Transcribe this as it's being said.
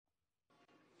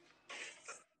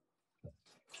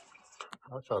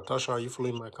Tasha, are you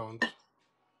following my account?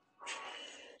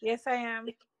 Yes, I am.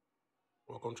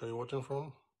 What country are you watching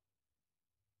from?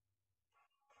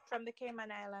 From the Cayman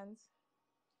Islands.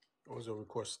 What was your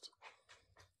request?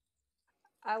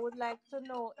 I would like to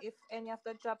know if any of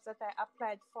the jobs that I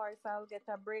applied for, if I'll get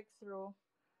a breakthrough.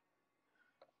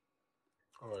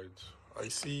 All right. I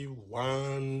see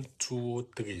 1, 2,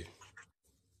 3.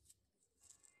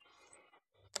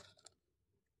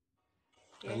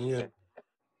 Can Yes, you hear? sir.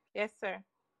 Yes, sir.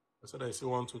 I said I see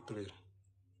 1, 2, 3.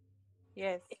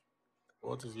 Yes.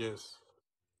 What is yes?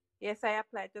 Yes, I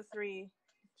applied to 3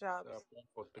 I jobs. applied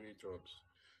for 3 jobs.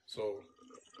 So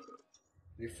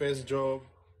the first job,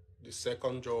 the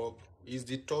second job is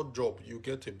the third job. You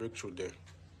get a breakthrough there.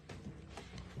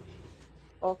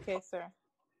 Okay, sir.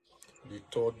 The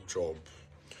third job.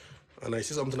 And I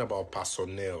see something about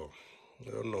personnel.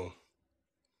 I don't know.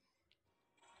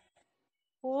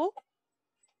 Who?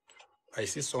 I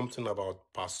see something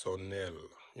about personnel.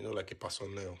 Like a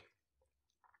personnel.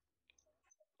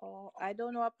 Oh, I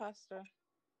don't know a pastor.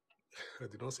 I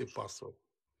did not say pastor.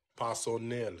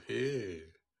 Personnel. Hey,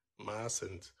 my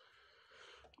accent.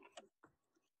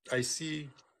 I see,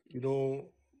 you know,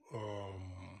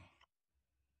 um,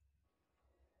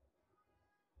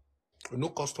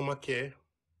 customer care,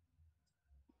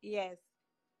 Yes.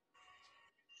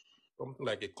 something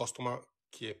like a customer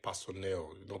care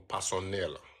personnel,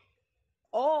 personnel.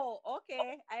 Oh,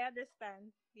 okay. I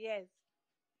understand. Yes.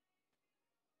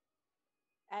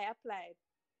 I applied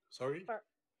Sorry? for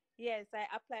Yes, I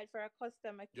applied for a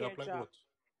customer You care applied job. what?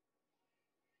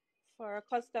 For a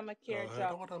customer care That's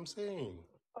job. what I'm saying.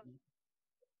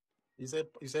 He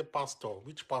said pastor.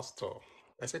 Which pastor?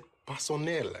 I said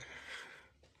personnel.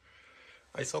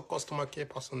 I saw customer care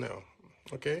personnel.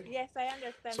 Okay? Yes, I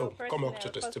understand. No So come back to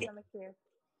personnel, testimony. customer care.